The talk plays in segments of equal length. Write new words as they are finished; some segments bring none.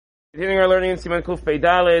Continuing our learning in Siman Kuf Pei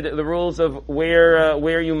Daled, the rules of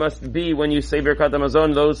where you must be when you say Birkat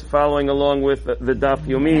Hamazon. Those following along with the Daf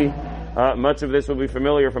Yomi, much of this will be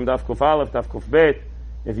familiar from Daf Kuf Aleph, Daf Kuf Bet.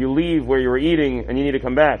 If you leave where you were eating and you need to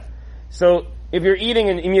come back, so if you're eating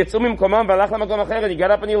and you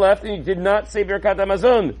got up and you left and you did not say Birkat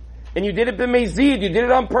Hamazon, and you did it b'mezid, you did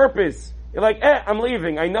it on purpose. You're like, I'm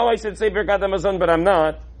leaving. I know I should say Birkat Hamazon, but I'm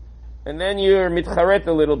not. And then you're mitcharet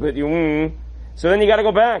a little bit. So then you got to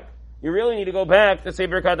go back. You really need to go back to say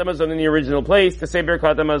Birkat Hamazon in the original place, to say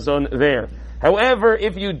Birkat Hamazon there. However,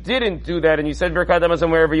 if you didn't do that and you said Birkat Hamazon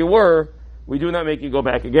wherever you were, we do not make you go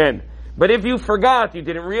back again. But if you forgot, you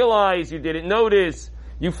didn't realize, you didn't notice,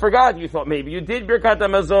 you forgot, you thought maybe you did Birkat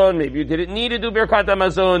Hamazon, maybe you didn't need to do Birkat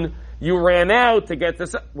Hamazon, you ran out to get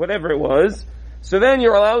to whatever it was, so then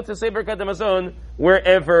you're allowed to say Birkat Hamazon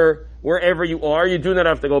wherever you are. You do not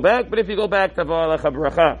have to go back, but if you go back, Tava Alecha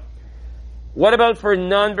Bracha. What about for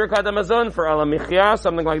non-Birkat Hamazon, for Ala Michya,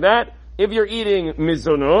 something like that? If you're eating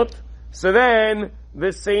mizonot, so then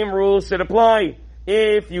the same rules should apply.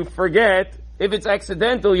 If you forget, if it's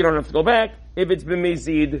accidental, you don't have to go back. If it's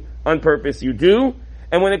b'mezid, on purpose, you do.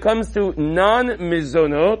 And when it comes to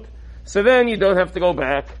non-mizonot, so then you don't have to go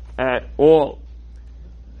back at all.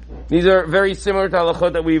 These are very similar to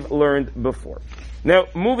halachot that we've learned before. Now,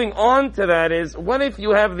 moving on to that is, what if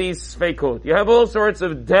you have these sfeikot? You have all sorts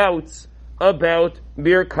of doubts about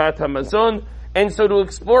Birkat Hamazon, and so to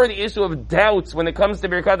explore the issue of doubts when it comes to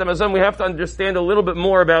Birkat Hamazon, we have to understand a little bit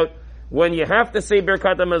more about when you have to say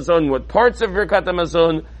Birkat Hamazon, what parts of Birkat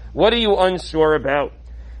Hamazon, what are you unsure about?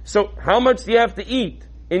 So, how much do you have to eat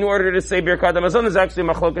in order to say Birkat Hamazon? Is actually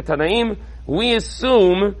Machloket Tanaim. We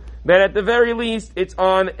assume that at the very least it's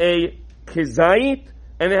on a kizait,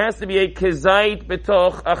 and it has to be a kizait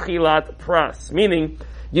betoch achilat pras, meaning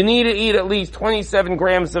you need to eat at least 27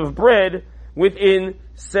 grams of bread within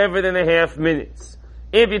 7.5 minutes.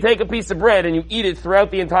 If you take a piece of bread and you eat it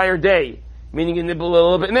throughout the entire day, meaning you nibble a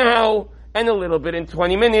little bit now, and a little bit in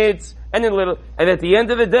 20 minutes, and at the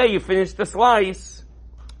end of the day you finish the slice,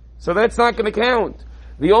 so that's not going to count.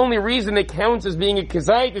 The only reason it counts as being a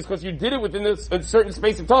kizait is because you did it within a certain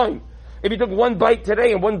space of time. If you took one bite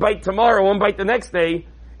today and one bite tomorrow, one bite the next day,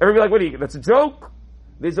 everybody like, what do you, that's a joke?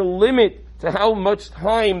 There's a limit to how much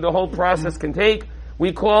time the whole process can take.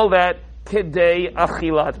 We call that Kedei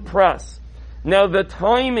Achilat Pras. Now the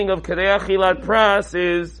timing of Kedei Achilat Pras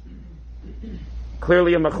is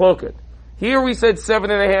clearly a machloket. Here we said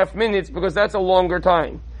 7.5 minutes because that's a longer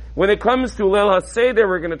time. When it comes to Leil HaSeder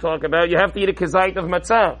we're going to talk about, you have to eat a kizait of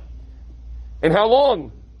matzah. And how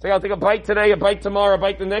long? Say, I'll take a bite today, a bite tomorrow, a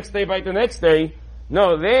bite the next day, a bite the next day.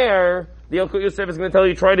 No, there, the Yalkut Yosef is going to tell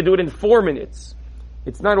you try to do it in 4 minutes.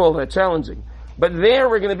 It's not all that challenging. But there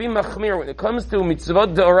we're going to be machmir. When it comes to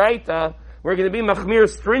mitzvot d'oraita, we're going to be machmir,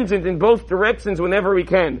 stringent in both directions whenever we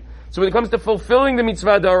can. So when it comes to fulfilling the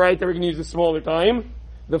mitzvah d'oraita, we're going to use a smaller time,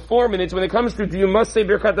 the 4 minutes. When it comes to do you must say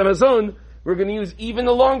Birkat Hamazon, we're going to use even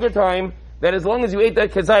a longer time, that as long as you ate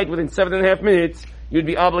that kazait within 7.5 minutes, you'd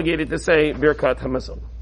be obligated to say Birkat Hamazon.